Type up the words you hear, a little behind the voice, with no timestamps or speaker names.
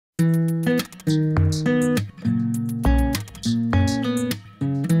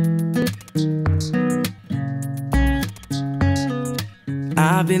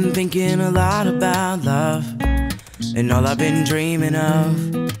been thinking a lot about love, and all I've been dreaming of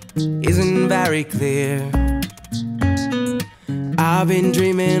isn't very clear. I've been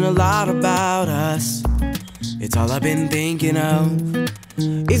dreaming a lot about us, it's all I've been thinking of.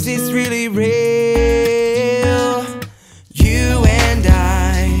 Is this really real? You and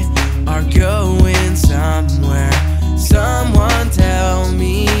I are going somewhere. Someone tell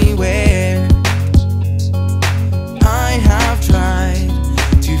me where. I have tried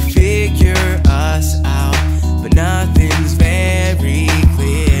to figure us out, but nothing's very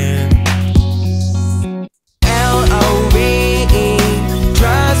clear. L.O.V.E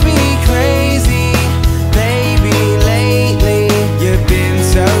drives me crazy, baby, lately you've been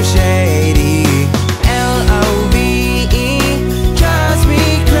so shady. L.O.V.E drives me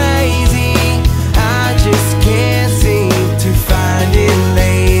crazy, I just can't seem to find it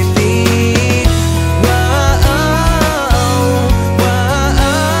lately.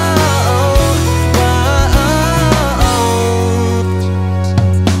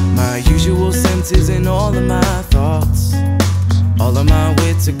 My usual senses and all of my thoughts, all of my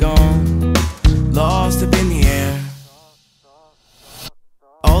wits are gone, lost up in the air.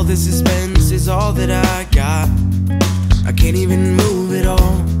 All the suspense is all that I got, I can't even move it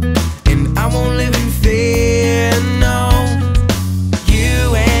all, and I won't live in fear, no.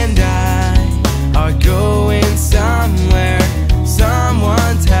 You and I are going somewhere.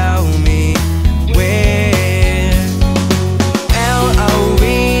 Someone tell me where.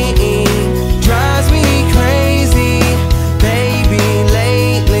 L.O.V.E drives me crazy, baby,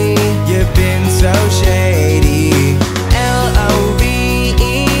 lately you've been so shady.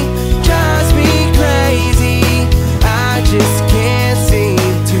 L.O.V.E drives me crazy, I just can't seem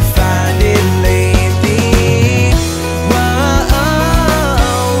to find it lately. Whoa, whoa,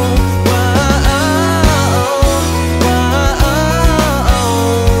 whoa.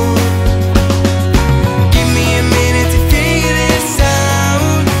 Give me a minute to figure this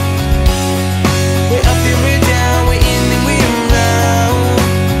out. We're up and we're down, we're in and we're around.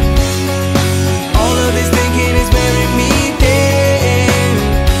 All of this thinking is wearing me down.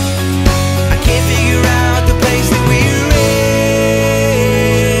 I can't figure out the place that we're in.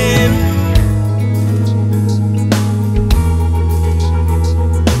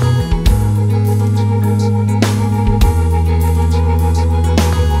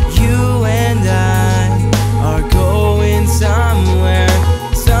 You and I are going somewhere.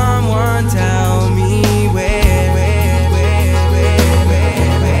 Someone tell me where.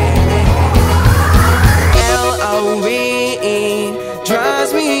 L.O.V.E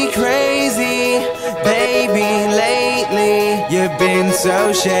drives me crazy, baby, lately you've been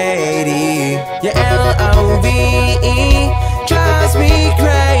so shady. Yeah, L.O.V.E drives me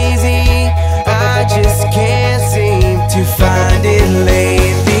crazy, I just can't seem to find it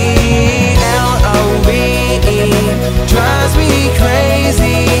lately. L.O.V.E drives me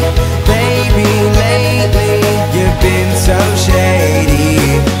crazy, baby, lately you've been so shady.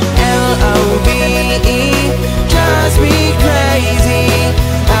 L.O.V.E drives me crazy,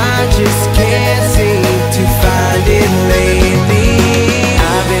 I just can't seem to find it lately.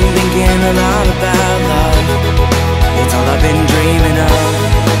 I've been thinking a lot about love, it's all I've been dreaming of.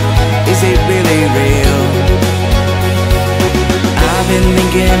 Is it really real? I've been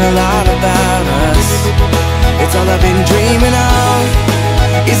thinking a lot about us, it's all I've been dreaming of.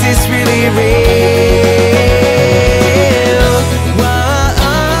 Is this really real?